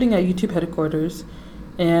 there's a shooting at YouTube headquarters,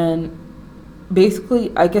 and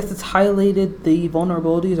basically, I guess it's highlighted the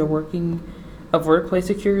vulnerabilities of workplace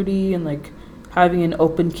security and like having an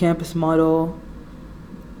open campus model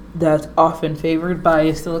that's often favored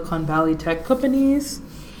by Silicon Valley tech companies.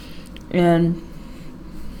 And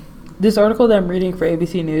this article that I'm reading for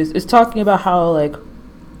ABC News is talking about how like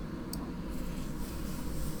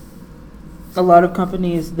a lot of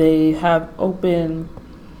companies, they have open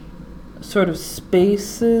sort of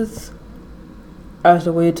spaces as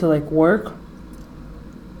a way to like work,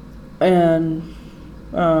 and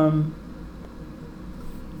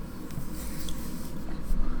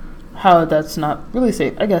how that's not really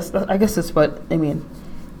safe. I guess that's what I mean.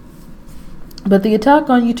 But the attack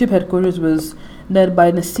on YouTube headquarters was led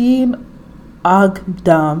by Nasim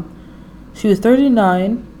Aghdam. She was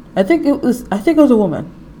 39. I think it was a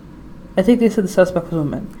woman. I think they said the suspect was a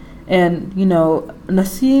woman. And,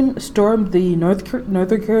 Nasim stormed the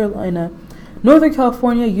Northern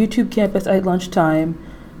California YouTube campus at lunchtime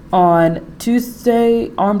on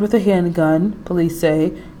Tuesday, armed with a handgun, police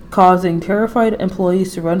say, causing terrified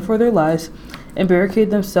employees to run for their lives and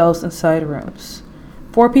barricade themselves inside rooms.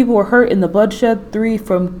 4 people were hurt in the bloodshed, 3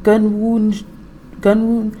 from gunshot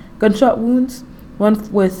wounds,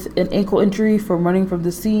 1 with an ankle injury from running from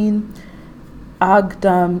the scene.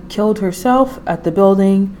 Aghdam killed herself at the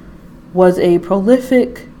building, was a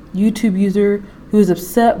prolific YouTube user who is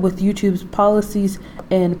upset with YouTube's policies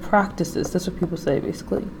and practices. That's what people say,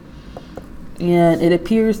 basically. And it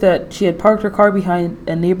appears that she had parked her car behind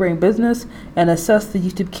a neighboring business and assessed the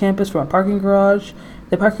YouTube campus from a parking garage.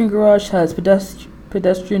 The parking garage has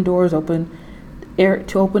pedestrian doors to open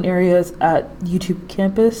areas at YouTube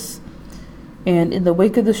campus. And in the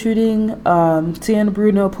wake of the shooting, San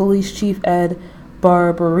Bruno Police Chief Ed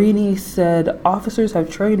Barberini said officers have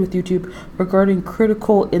trained with YouTube regarding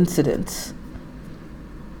critical incidents.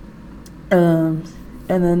 And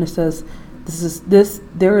then it says,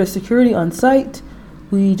 there is security on site.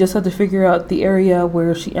 We just have to figure out the area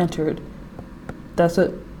where she entered. That's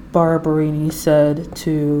what Barberini said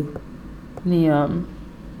to the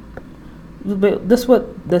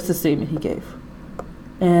that's the statement he gave.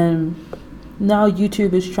 And now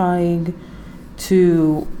YouTube is trying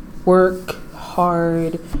to work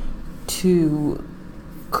hard to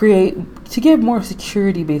give more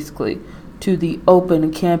security, basically, to the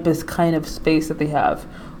open campus kind of space that they have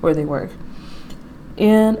where they work.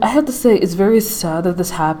 And I have to say, it's very sad that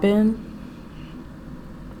this happened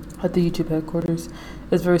at the YouTube headquarters.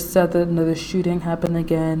 It's very sad that another shooting happened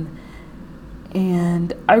again.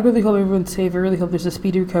 And I really hope everyone's safe. I really hope there's a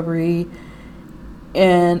speedy recovery.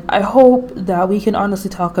 And I hope that we can honestly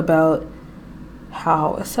talk about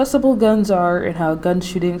how accessible guns are and how gun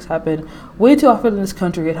shootings happen way too often in this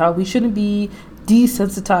country, and how we shouldn't be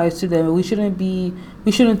desensitized to them. We shouldn't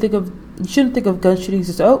think of gun shootings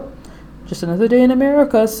as just another day in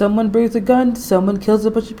America. Someone brings a gun, someone kills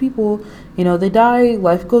a bunch of people. They die,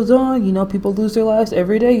 life goes on. People lose their lives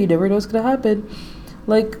every day. You never know what's gonna happen.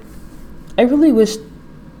 Like, I really wish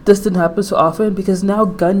this didn't happen so often, because now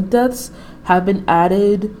gun deaths have been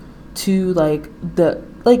added to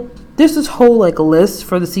there's this whole list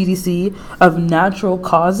for the CDC of natural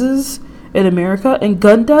causes in America, and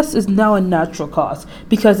gun deaths is now a natural cause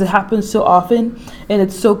because it happens so often and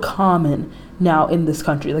it's so common now in this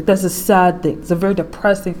country. That's a sad thing. It's a very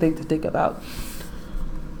depressing thing to think about.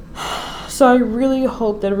 So I really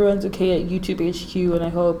hope that everyone's okay at YouTube HQ, and I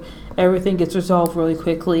hope everything gets resolved really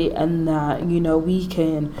quickly, and that we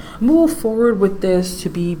can move forward with this to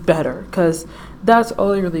be better, because that's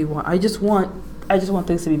all I really want. I just want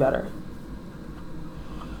things to be better.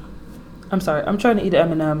 I'm sorry, I'm trying to eat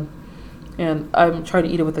an M&M, and I'm trying to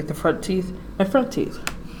eat it with the front teeth. My front teeth.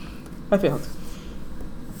 I failed.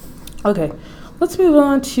 Okay, let's move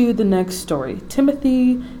on to the next story.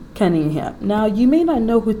 Timothy Cunningham. Now, you may not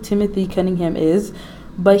know who Timothy Cunningham is,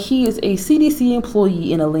 but he is a CDC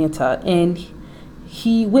employee in Atlanta, and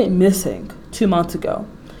he went missing 2 months ago.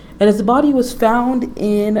 And his body was found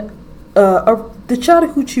in the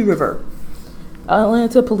Chattahoochee River.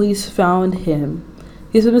 Atlanta police found him.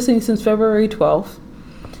 He's been missing since February 12th.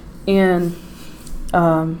 And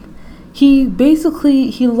he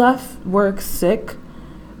left work sick,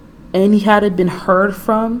 and he hadn't been heard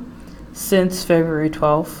from since February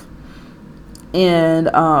 12th. And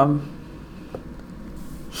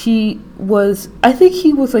he was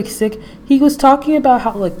sick. He was talking about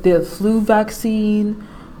how the flu vaccine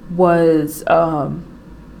was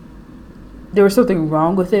there was something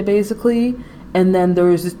wrong with it, basically, And then there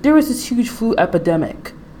was this huge flu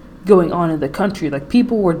epidemic going on in the country. Like,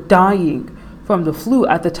 people were dying from the flu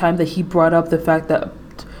at the time that he brought up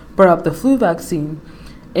the flu vaccine.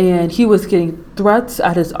 And he was getting threats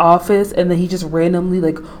at his office, and then he just randomly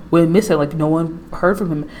like went missing. Like, no one heard from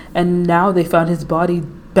him. And now they found his body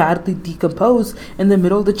badly decomposed in the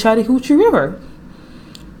middle of the Chattahoochee River.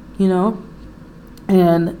 You know?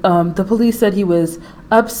 And the police said he was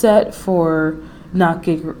upset for not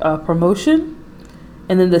getting a promotion.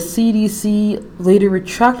 And then the CDC later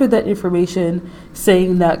retracted that information,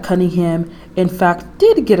 saying that Cunningham, in fact,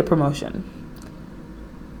 did get a promotion.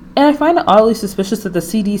 And I find it oddly suspicious that the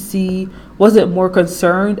CDC wasn't more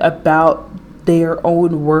concerned about their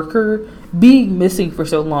own worker being missing for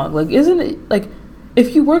so long. Like, isn't it, like,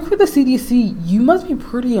 if you work for the CDC, you must be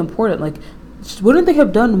pretty important. Like, wouldn't they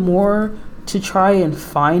have done more to try and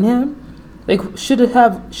find him? Like, should it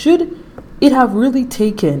have really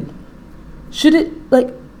taken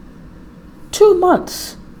 2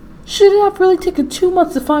 months? Should it have really taken 2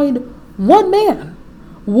 months to find one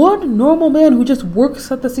normal man who just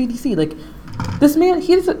works at the CDC? Like, this man,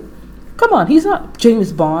 he's not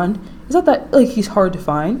James Bond. It's not that, like, he's hard to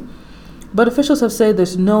find. But officials have said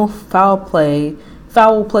there's no foul play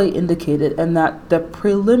indicated, and that the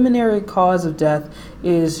preliminary cause of death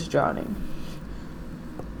is drowning,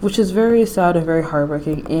 which is very sad and very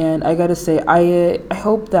heartbreaking. And I gotta say, I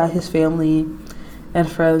hope that his family and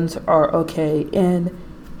friends are okay. And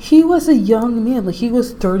he was a young man. Like, he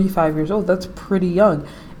was 35 years old. That's pretty young.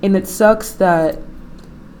 And it sucks that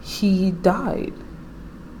he died,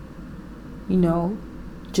 you know,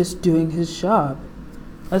 just doing his job.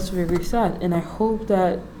 That's very sad. And I hope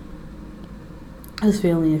that his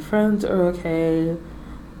family and friends are okay.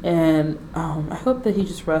 And I hope that he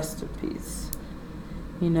just rests in peace.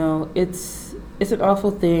 You know, it's an awful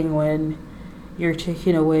thing when you're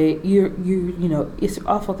taken away. You know, it's an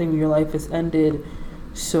awful thing when your life is ended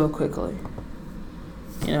so quickly.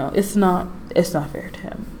 You know, it's not fair to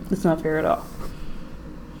him. It's not fair at all.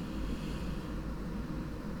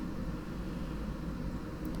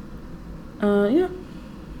 Yeah.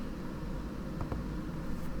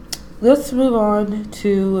 Let's move on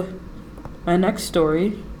to my next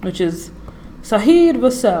story, which is Saheed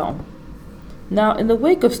Vassell. Now, in the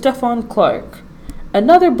wake of Stephon Clark,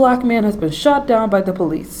 another black man has been shot down by the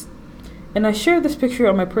police. And I shared this picture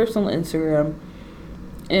on my personal Instagram,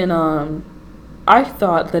 and I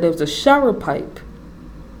thought that it was a shower pipe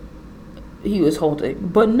he was holding,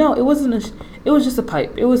 but no, it wasn't. It was just a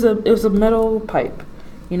pipe. It was a metal pipe.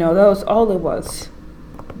 You know, that was all it was.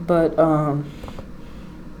 But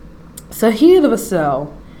Saheed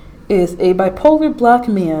Vassell is a bipolar black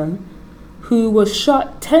man who was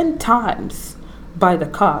shot 10 times by the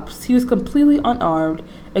cops. He was completely unarmed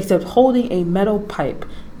except holding a metal pipe.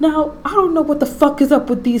 Now, I don't know what the fuck is up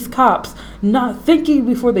with these cops not thinking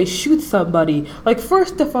before they shoot somebody. Like,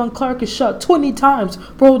 first Stephon Clark is shot 20 times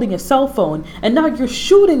for holding a cell phone, and now you're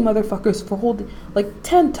shooting motherfuckers for holding, like,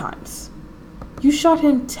 10 times. You shot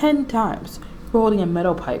him 10 times for holding a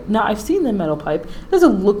metal pipe. Now, I've seen the metal pipe. It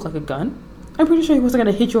doesn't look like a gun. I'm pretty sure he wasn't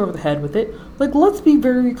going to hit you over the head with it. Like, let's be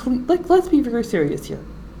very serious here.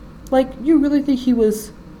 Like, you really think he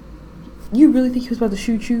was about to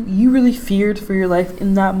shoot you? You really feared for your life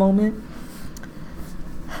in that moment?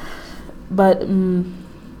 But,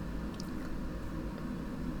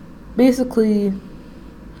 basically,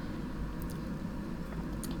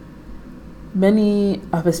 many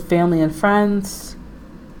of his family and friends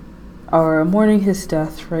are mourning his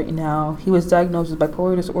death right now. He was diagnosed with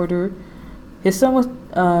bipolar disorder. His son was,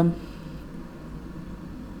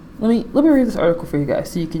 let me read this article for you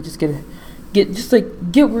guys so you can just get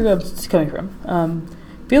where I'm coming from.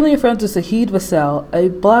 Family and friends of Saheed Vassell, a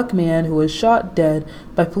black man who was shot dead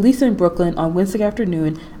by police in Brooklyn on Wednesday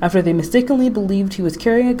afternoon after they mistakenly believed he was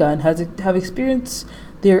carrying a gun, have expressed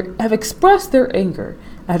their anger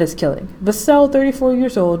at his killing. Vassell, 34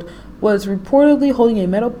 years old, was reportedly holding a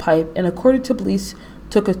metal pipe and, according to police,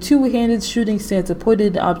 took a two-handed shooting stance and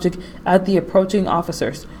pointed an object at the approaching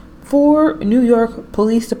officers. 4 New York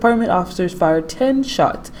Police Department officers fired 10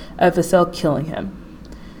 shots at Vassell, killing him.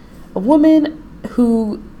 A woman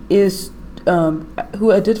who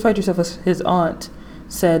identified herself as his aunt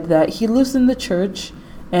said that he lives in the church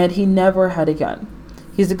and he never had a gun.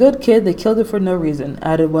 He's a good kid, they killed him for no reason,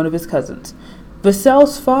 added one of his cousins.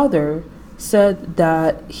 Vassell's father said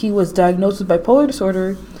that he was diagnosed with bipolar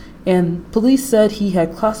disorder, and police said he had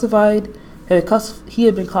been classified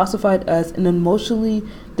as an emotionally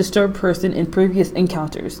disturbed person in previous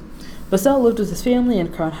encounters. Vassell lived with his family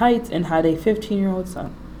in Crown Heights and had a 15-year-old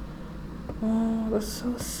son. Oh, that's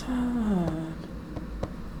so sad.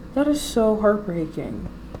 That is so heartbreaking.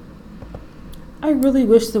 I really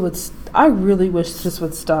wish this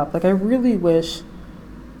would stop. Like, I really wish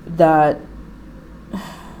that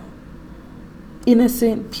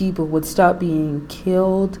innocent people would stop being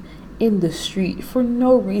killed in the street for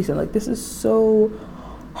no reason. Like, this is so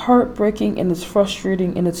heartbreaking, and it's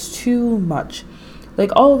frustrating, and it's too much.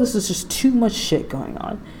 Like, all of this is just too much shit going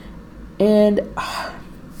on. And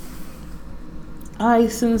I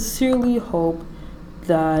sincerely hope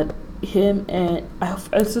that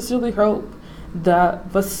I sincerely hope that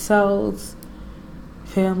Vassell's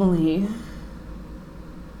family,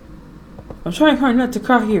 I'm trying hard not to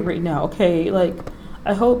cry here right now, okay? Like,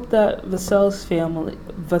 I hope that Vassell,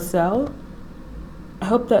 I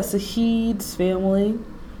hope that Saheed's family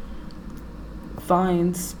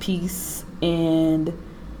finds peace, and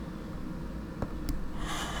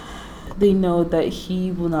they know that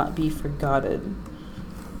he will not be forgotten.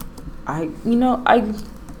 I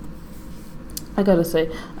gotta say,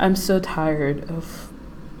 I'm tired of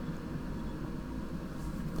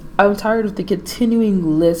the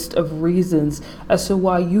continuing list of reasons as to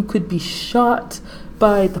why you could be shot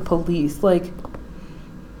by the police. Like,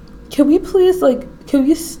 can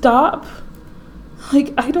we stop?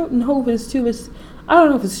 Like, I don't know if it's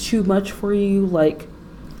too much for you, like,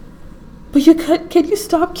 but can you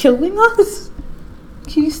stop killing us?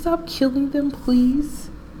 Can you stop killing them, please?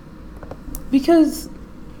 Because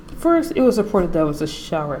first it was reported that it was a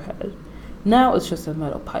shower head. Now it's just a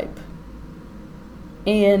metal pipe.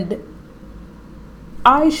 And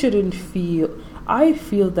I feel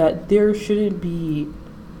that there shouldn't be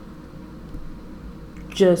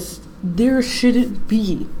just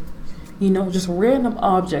random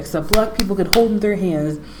objects that black people can hold in their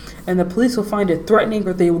hands, and the police will find it threatening,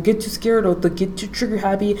 or they will get you scared, or they'll get you trigger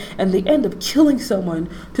happy, and they end up killing someone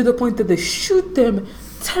to the point that they shoot them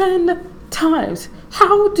 10 times.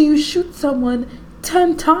 How do you shoot someone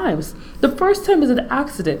 10 times? The first time is an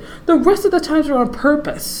accident. The rest of the times are on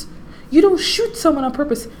purpose. You don't shoot someone on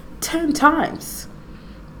purpose 10 times.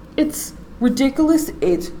 It's ridiculous.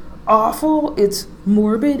 It's awful. It's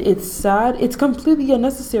morbid. It's sad. It's completely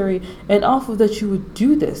unnecessary and awful that you would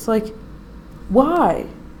do this. Like, why?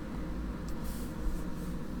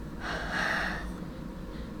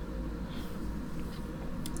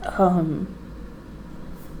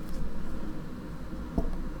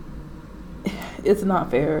 It's not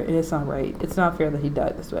fair, and it's not right. It's not fair that he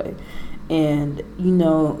died this way. And,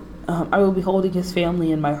 I will be holding his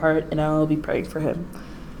family in my heart, and I will be praying for him.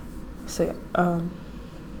 So,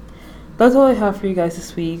 that's all I have for you guys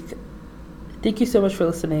this week. Thank you so much for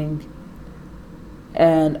listening.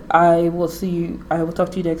 And I will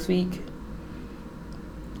talk to you next week.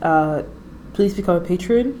 Please become a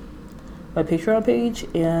patron, my Patreon page,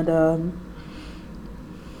 and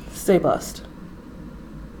stay blessed.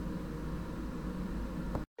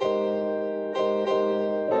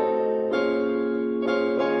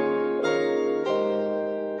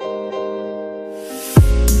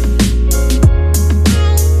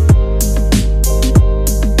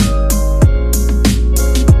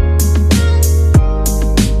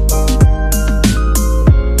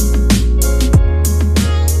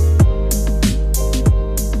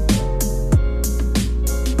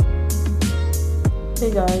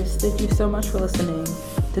 Hey guys, thank you so much for listening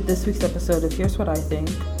to this week's episode of Here's What I Think.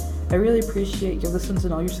 I really appreciate your listens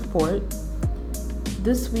and all your support.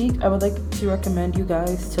 This week, I would like to recommend you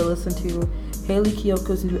guys to listen to Hayley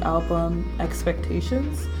Kiyoko's new album,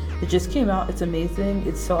 Expectations. It just came out. It's amazing.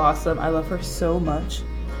 It's so awesome. I love her so much.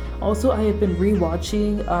 Also, I have been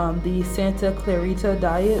rewatching the Santa Clarita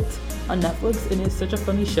Diet on Netflix, and it's such a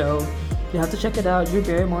funny show. You have to check it out. Drew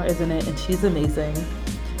Barrymore is in it, and she's amazing.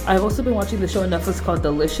 I've also been watching the show on Netflix called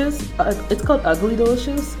Delicious. It's called Ugly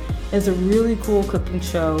Delicious. It's a really cool cooking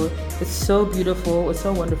show. It's so beautiful. It's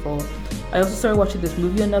so wonderful. I also started watching this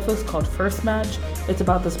movie on Netflix called First Match. It's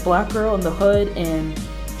about this black girl in the hood, and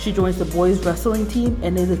she joins the boys wrestling team,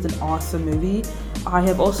 and it is an awesome movie. I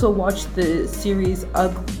have also watched the series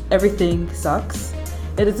Everything Sucks.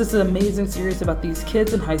 It is just an amazing series about these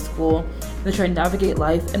kids in high school. They try to navigate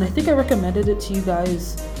life, and I think I recommended it to you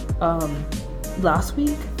guys last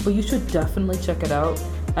week, but you should definitely check it out.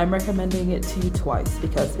 I'm recommending it to you twice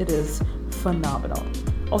because it is phenomenal.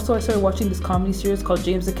 Also, I started watching this comedy series called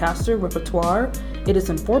James the Caster Repertoire. It is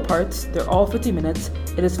in 4 parts. They're all 50 minutes.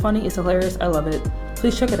 It is funny. It's hilarious. I love it.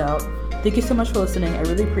 Please check it out. Thank you so much for listening. I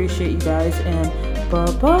really appreciate you guys, and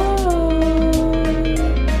bye-bye.